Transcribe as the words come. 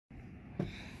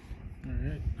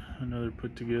another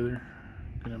put together.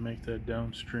 Gonna make that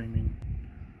downstreaming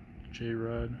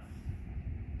JRod,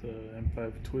 the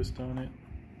M5 twist on it,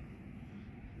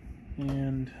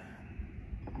 and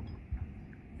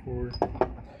for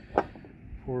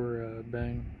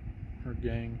bang or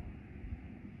gang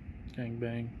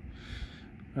bang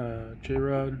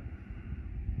JRod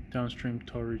downstream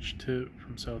tall reach tip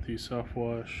from Southeast Soft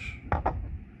Wash,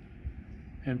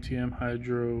 MTM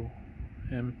Hydro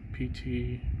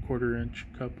MPT 1/4 inch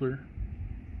coupler,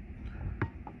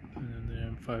 and then the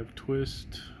M5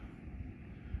 twist.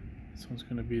 This one's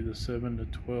going to be the 7 to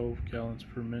 12 gallons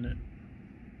per minute.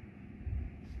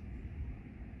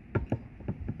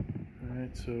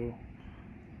 Alright, so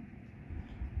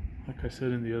like I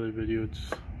said in the other video, it's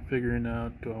figuring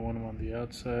out, do I want them on the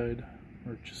outside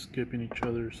or just skipping each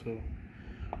other? So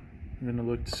I'm going to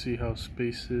look to see how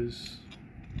space is.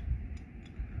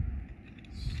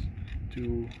 Let's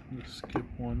do the skip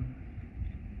one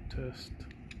test.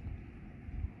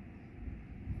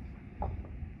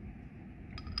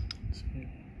 Let's see,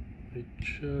 I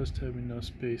just have enough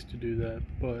space to do that,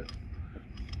 but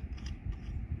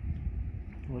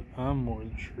what I'm more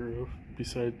than sure of,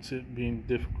 besides it being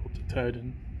difficult to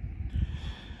tighten,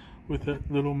 with that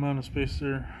little amount of space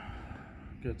there,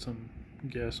 got some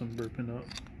gas I'm burping up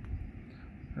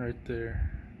right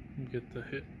there. You get the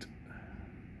hit.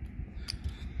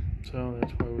 So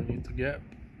that's why we need the gap.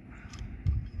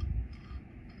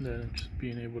 Then just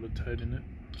being able to tighten it.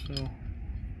 So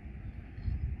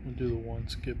we'll do the one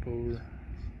skip over,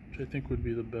 which I think would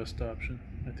be the best option.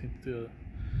 I think the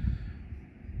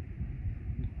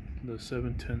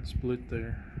 7/10 split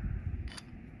there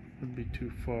would be too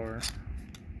far.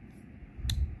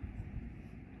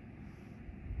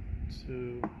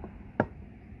 So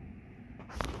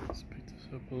let's pick this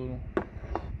up a little.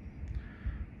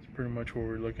 It's pretty much what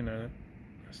we're looking at.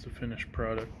 That's the finished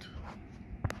product.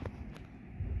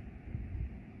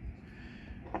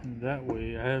 And that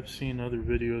way, I have seen other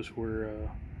videos where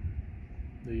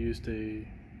they used a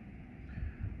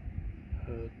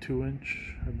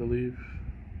 2-inch, I believe,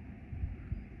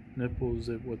 nipple is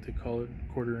what they call it,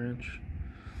 1/4 inch.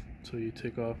 So you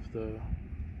take off the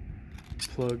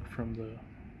plug from the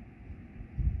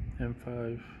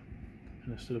M5,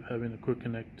 and instead of having a quick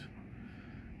connect,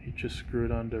 you just screw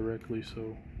it on directly,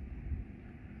 so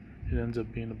it ends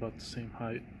up being about the same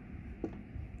height.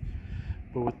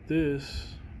 But with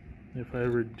this, if I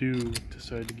ever do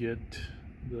decide to get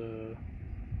the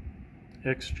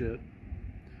X-Jet,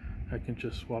 I can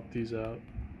just swap these out,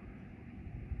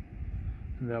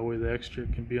 and that way the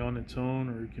X-Jet can be on its own,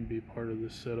 or it can be part of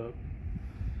this setup.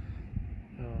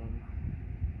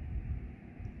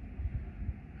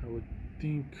 I would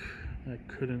think I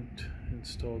couldn't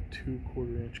install 2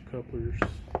 1/4 inch couplers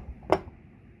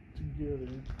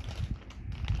together.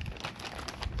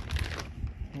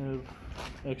 I have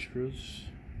extras,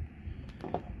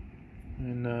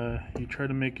 and you try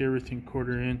to make everything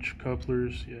 1/4 inch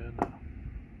couplers. Yeah, no,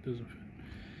 doesn't fit.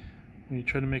 When you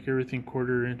try to make everything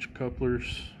 1/4 inch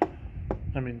couplers,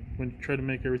 when you try to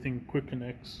make everything quick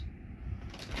connects,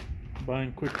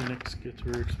 buying quick connects gets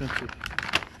very expensive,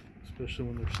 especially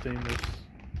when they're stainless.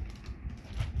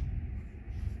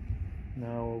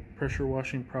 Now, Pressure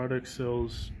Washing Products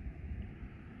sells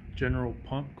general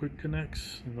pump quick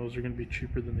connects, and those are going to be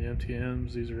cheaper than the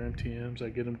MTMs. These are MTMs. I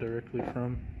get them directly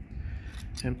from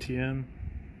MTM.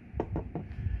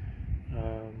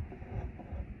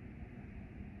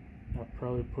 I'll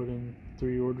probably put in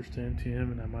 3 orders to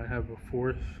MTM, and I might have a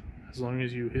 4th. As long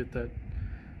as you hit that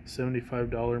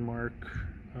 $75 mark,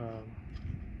 you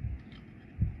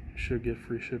should get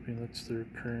free shipping. That's their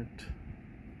current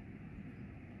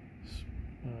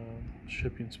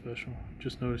shipping special.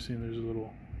 Just noticing there's a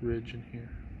little ridge in here.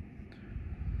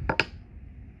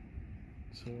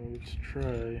 So let's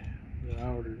try the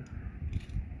outer,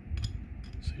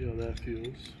 see how that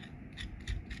feels.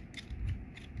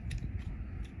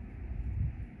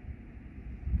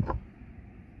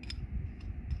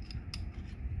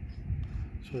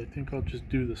 So I think I'll just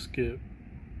do the skip.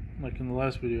 Like in the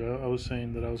last video, I was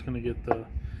saying that I was going to get the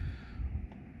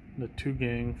 2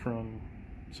 gang from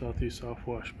Southeast Soft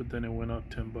Wash, but then it went up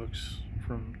 10 bucks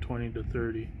from 20 to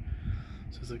 30.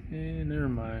 So it's like, never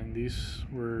mind. These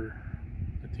were,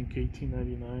 I think,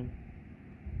 $18.99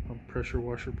 on Pressure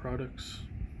Washer Products.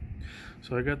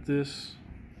 So I got this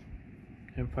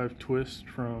M5 twist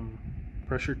from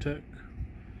Pressure Tech,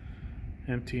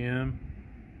 MTM,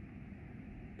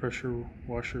 Pressure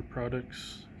Washer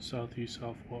Products, Southeast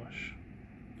Soft Wash,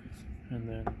 and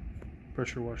then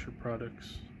Pressure Washer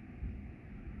Products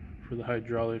for the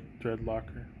hydraulic thread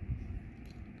locker.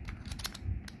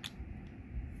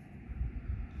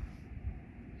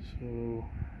 So So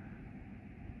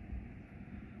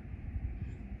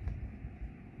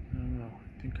I don't know,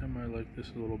 I think I might like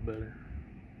this a little better.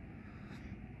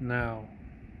 Now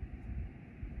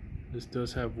this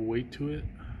does have weight to it,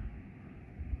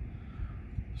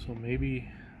 so maybe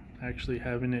actually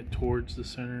having it towards the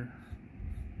center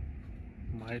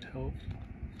might help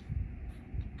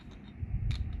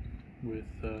with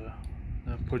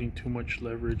not putting too much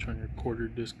leverage on your quarter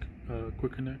disc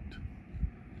quick connect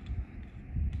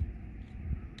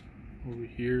over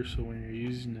here. So when you're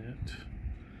using it,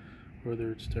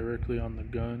 whether it's directly on the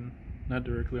gun, not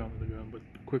directly on the gun, but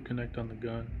quick connect on the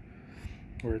gun,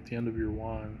 or at the end of your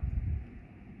wand,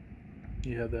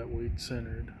 you have that weight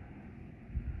centered.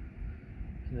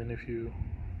 And then if you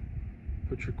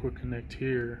put your quick connect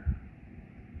here,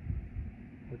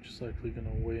 which is likely going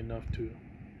to weigh enough to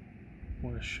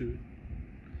want to shoot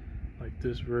like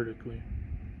this vertically,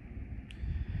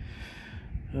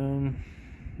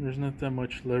 there's not that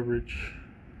much leverage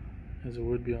as it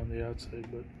would be on the outside,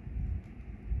 but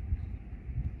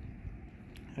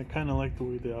I kind of like the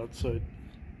way the outside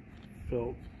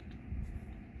felt.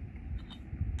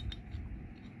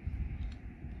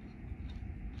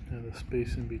 And the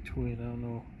space in between, I don't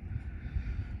know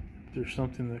if there's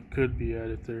something that could be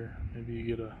added there. Maybe you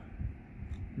get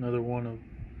another one of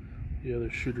the other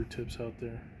shooter tips out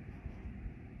there.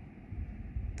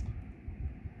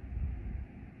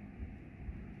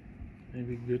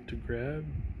 Maybe good to grab.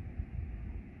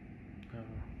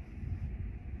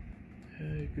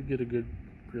 Yeah, you could get a good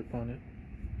grip on it.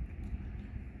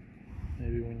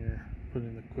 Maybe when you're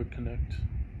putting the quick connect.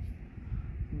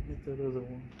 Let me get that other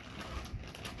one.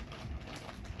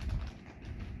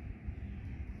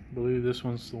 I believe this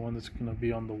one's the one that's going to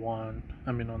be on the wand.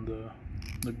 I mean on the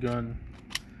gun.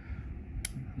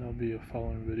 That'll be a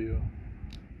following video.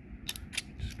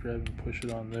 Just grab and push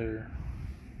it on there.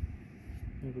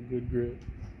 Have a good grip.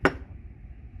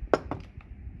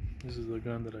 This is the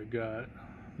gun that I got.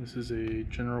 This is a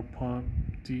General Pump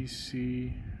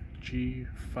DC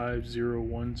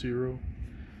G5010.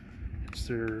 It's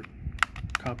their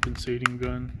compensating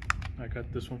gun. I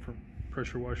got this one from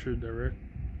Pressure Washer Direct.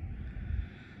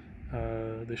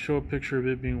 They show a picture of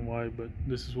it being white, but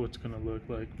this is what's gonna look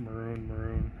like: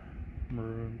 maroon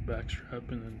backstrap,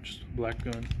 and then just a black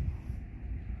gun.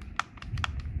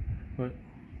 But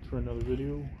for another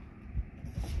video.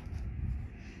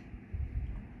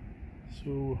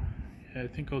 So yeah, I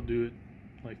think I'll do it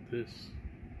like this.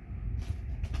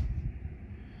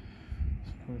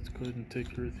 So let's go ahead and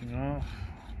take everything off.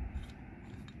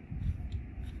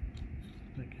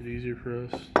 Make it easier for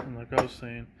us. And like I was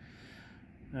saying,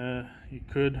 you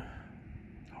could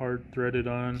hard thread it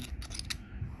on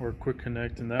or quick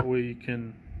connect, and that way you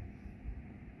can,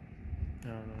 I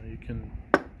don't know, you can,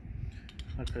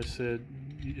 like I said,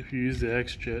 if you use the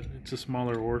X-Jet, it's a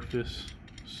smaller orifice,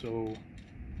 so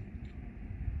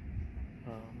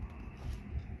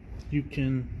you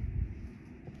can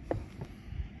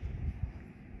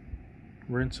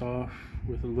rinse off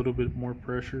with a little bit more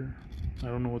pressure. I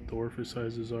don't know what the orifice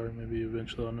sizes are. Maybe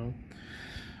eventually I'll know.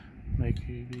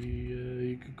 Maybe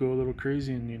you could go a little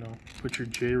crazy and, you know, put your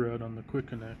JRod on the quick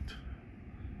connect.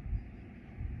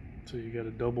 So you got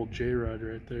a double JRod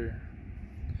right there.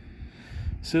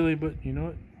 Silly, but you know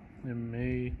what? It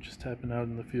may just happen out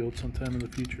in the field sometime in the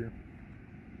future.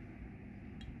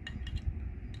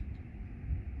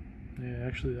 Yeah,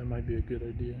 actually that might be a good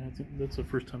idea. I think that's the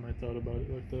first time I thought about it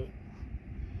like that.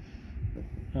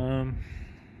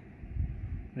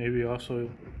 Maybe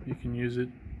also you can use it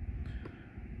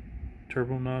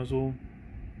turbo nozzle,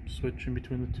 switch in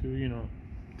between the two, you know,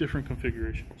 different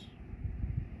configurations.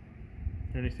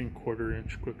 Anything 1/4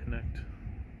 inch quick connect,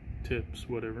 tips,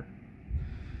 whatever.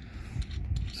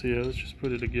 So yeah, let's just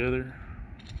put it together.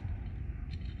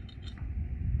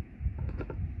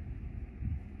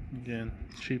 Again,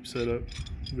 cheap setup,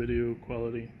 video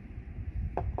quality.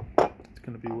 It's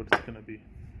gonna be what it's gonna be.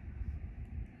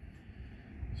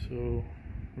 So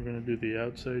we're gonna do the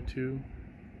outside too.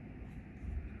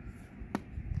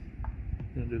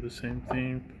 We're gonna do the same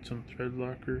thing, put some thread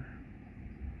locker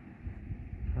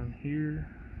on here.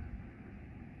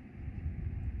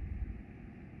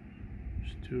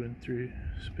 Just 2 and 3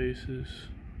 spaces.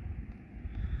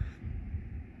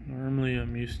 Normally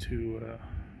I'm used to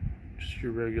just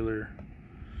your regular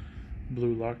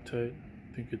blue Loctite.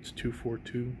 I think it's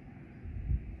 242.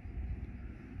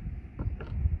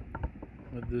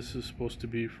 But this is supposed to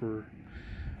be for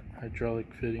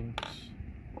hydraulic fittings,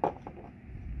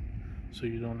 so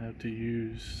you don't have to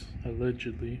use,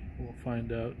 allegedly, we'll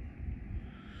find out,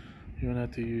 you don't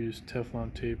have to use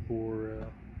Teflon tape or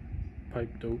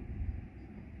pipe dope.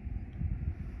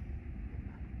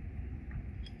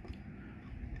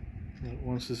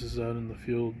 once this is out in the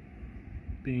field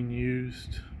being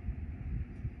used,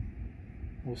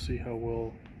 we'll see how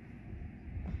well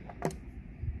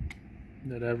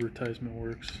that advertisement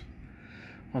works.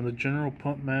 On the general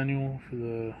pump manual for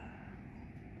the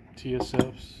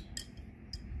TSFs,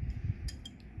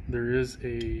 there is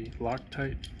a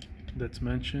Loctite that's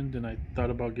mentioned, and I thought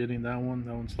about getting that one.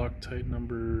 That one's Loctite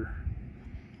number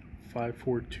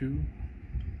 542.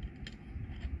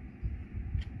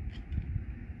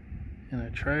 And I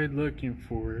tried looking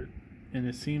for it, and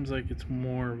it seems like it's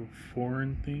more of a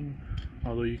foreign thing,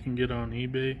 although you can get it on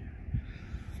eBay.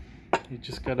 You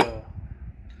just gotta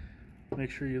make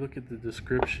sure you look at the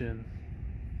description,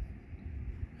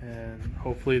 and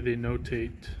hopefully they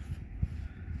notate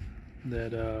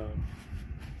that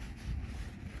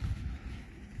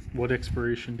what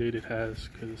expiration date it has,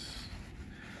 because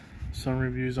some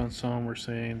reviews on some were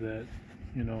saying that,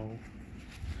 you know,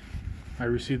 I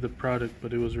received the product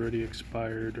but it was already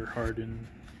expired or hardened.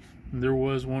 And there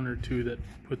was one or two that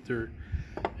put their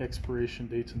expiration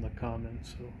dates in the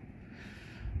comments. So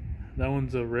that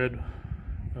one's a red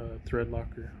thread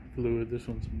locker fluid. This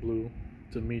one's blue.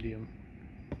 It's a medium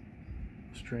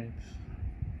strength.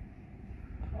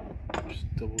 Just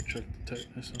double check the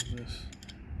tightness on this.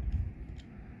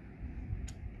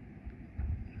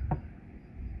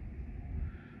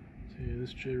 See,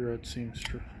 this JRod seems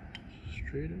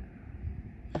straighter.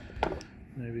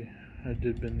 Maybe I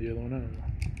did bend the other one. I don't know.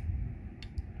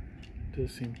 It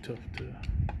does seem tough to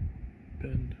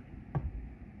bend.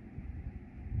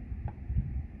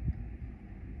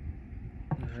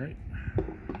 Alright.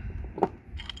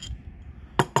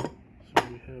 So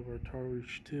we have our tar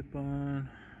reach tip on.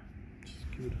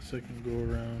 Just give it a second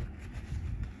go around.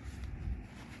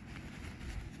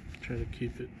 Try to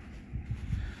keep it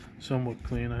somewhat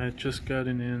clean. I had just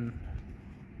gotten in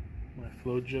my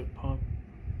flow jet pump.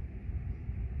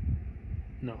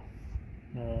 No,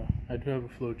 I do have a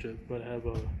flow jet, but I have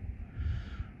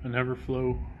an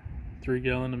Everflow 3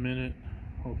 gallon a minute.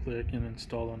 Hopefully I can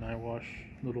install an eye wash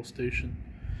little station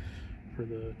for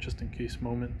the just in case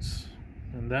moments.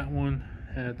 And that one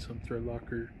had some thread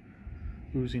locker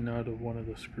oozing out of one of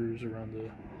the screws around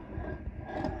the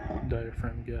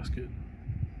diaphragm gasket.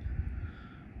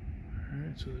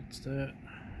 Alright, so that's that.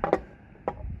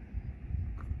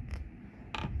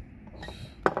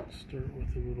 Start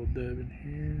with a little dab in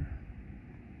here.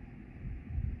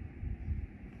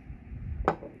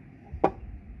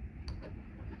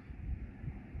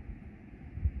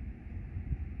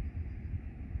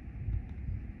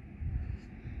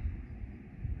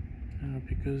 Now,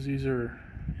 because these are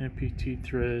MPT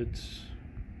threads,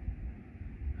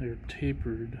 they're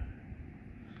tapered,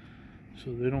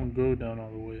 so they don't go down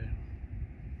all the way.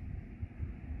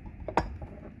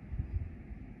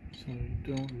 So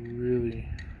you don't really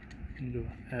need to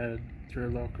add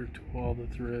thread locker to all the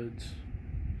threads.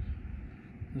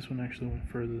 This one actually went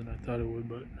further than I thought it would,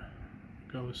 but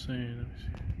like I was saying, let me see,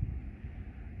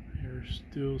 there are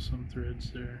still some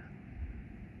threads there.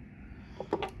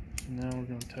 So now we're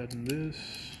going to tighten this.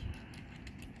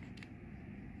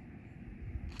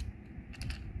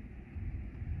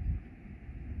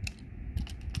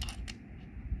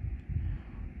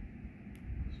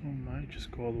 So I might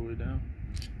just go all the way down.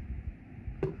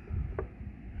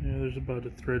 Yeah, there's about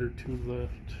a thread or two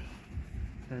left.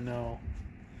 And now,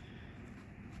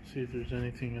 see if there's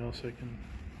anything else I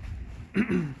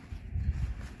can,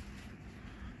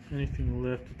 anything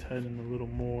left to tighten a little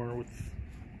more with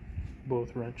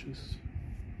both wrenches.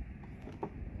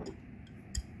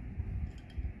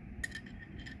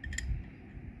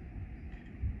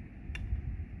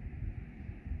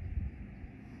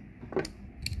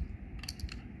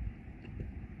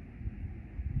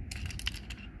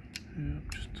 Yep,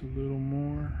 just a little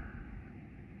more.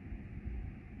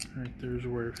 Right there's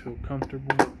where I feel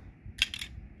comfortable.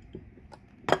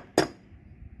 So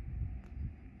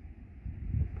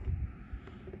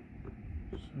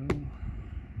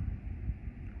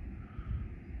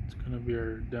it's going to be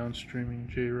our downstreaming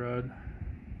JRod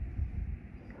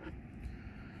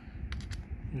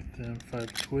with the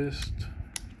M5 twist.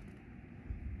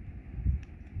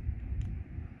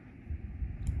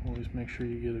 Always make sure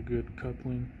you get a good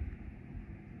coupling.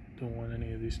 Don't want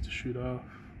any of these to shoot off.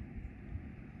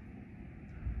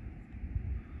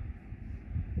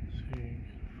 See, get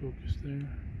a focus there.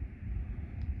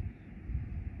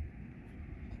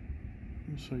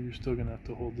 And so you're still gonna have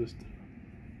to hold this to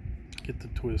get the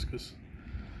twist, because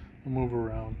it'll move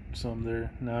around some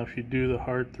there. Now, if you do the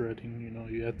hard threading, you know,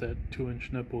 you add that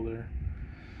 2-inch nipple there,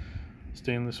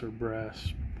 stainless or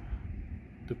brass,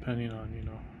 depending on, you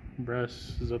know,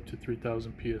 brass is up to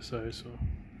 3,000 psi, so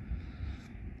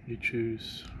you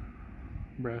choose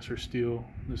brass or steel.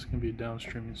 This can be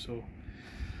downstreaming, so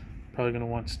probably going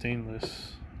to want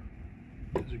stainless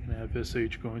because you're going to have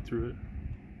SH going through it.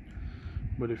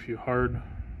 But if you hard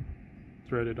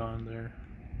thread it on there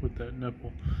with that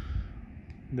nipple,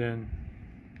 then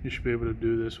you should be able to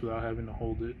do this without having to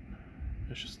hold it.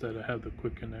 It's just that I have the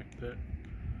quick connect that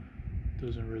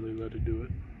doesn't really let it do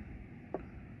it.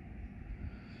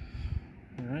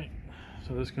 Alright,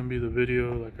 so that's going to be the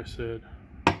video. Like I said,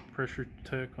 pressure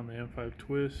tech on the M5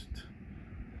 twist,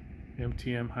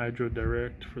 MTM Hydro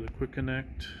Direct for the quick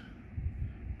connect,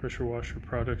 pressure washer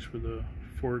products for the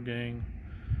 4-gang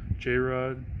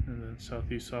JRod, and then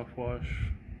Southeast Soft Wash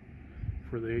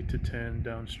for the 8 to 10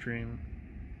 downstream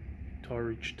tall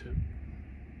reach tip.